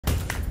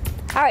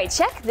All right,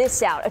 check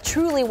this out. A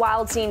truly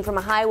wild scene from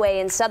a highway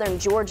in southern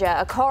Georgia.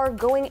 A car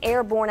going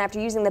airborne after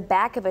using the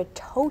back of a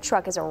tow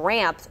truck as a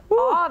ramp.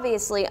 Ooh.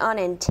 Obviously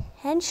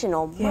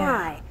unintentional. Yeah.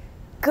 My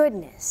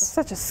goodness.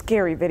 Such a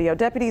scary video.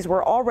 Deputies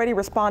were already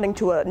responding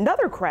to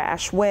another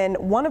crash when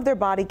one of their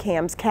body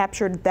cams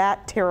captured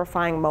that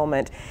terrifying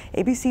moment.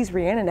 ABC's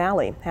Rhiannon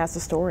Ally has the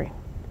story.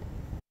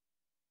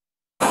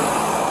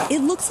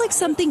 It looks like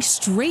something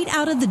straight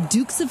out of the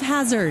Dukes of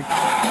Hazzard.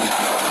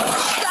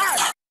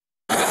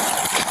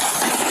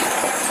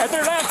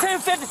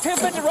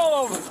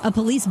 A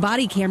police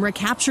body camera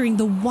capturing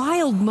the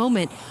wild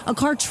moment. A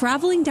car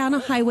traveling down a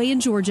highway in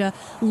Georgia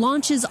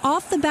launches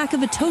off the back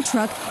of a tow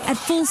truck at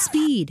full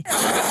speed.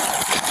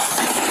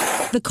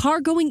 The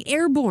car going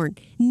airborne,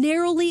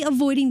 narrowly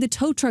avoiding the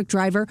tow truck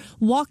driver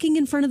walking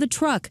in front of the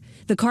truck.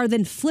 The car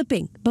then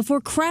flipping before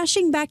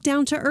crashing back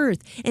down to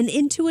earth and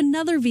into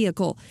another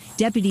vehicle.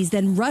 Deputies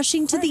then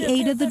rushing to the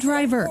aid of the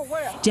driver.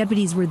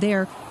 Deputies were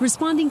there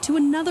responding to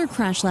another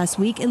crash last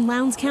week in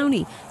Lowndes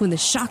County when the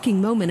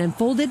shocking moment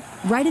unfolded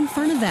right in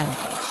front of them.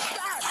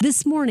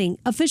 This morning,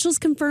 officials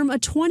confirm a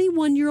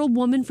 21-year-old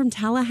woman from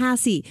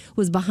Tallahassee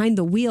was behind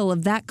the wheel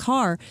of that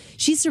car.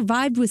 She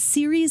survived with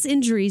serious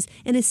injuries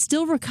and is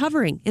still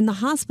recovering in the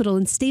hospital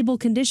in stable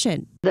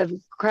condition. The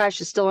crash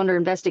is still under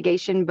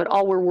investigation, but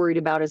all we're worried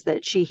about is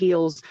that she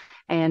heals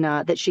and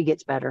that she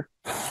gets better.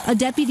 A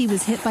deputy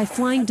was hit by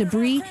flying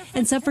debris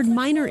and suffered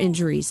minor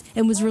injuries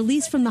and was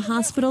released from the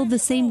hospital the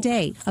same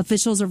day.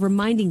 Officials are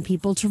reminding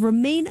people to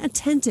remain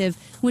attentive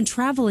when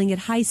traveling at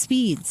high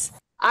speeds.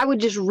 I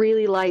would just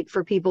really like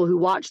for people who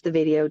watch the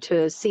video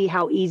to see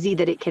how easy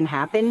that it can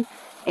happen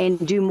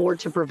and do more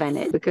to prevent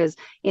it, because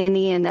in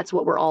the end, that's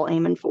what we're all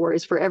aiming for,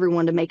 is for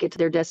everyone to make it to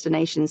their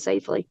destination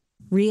safely.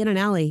 Rhiannon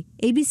Ally,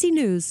 ABC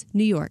News,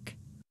 New York.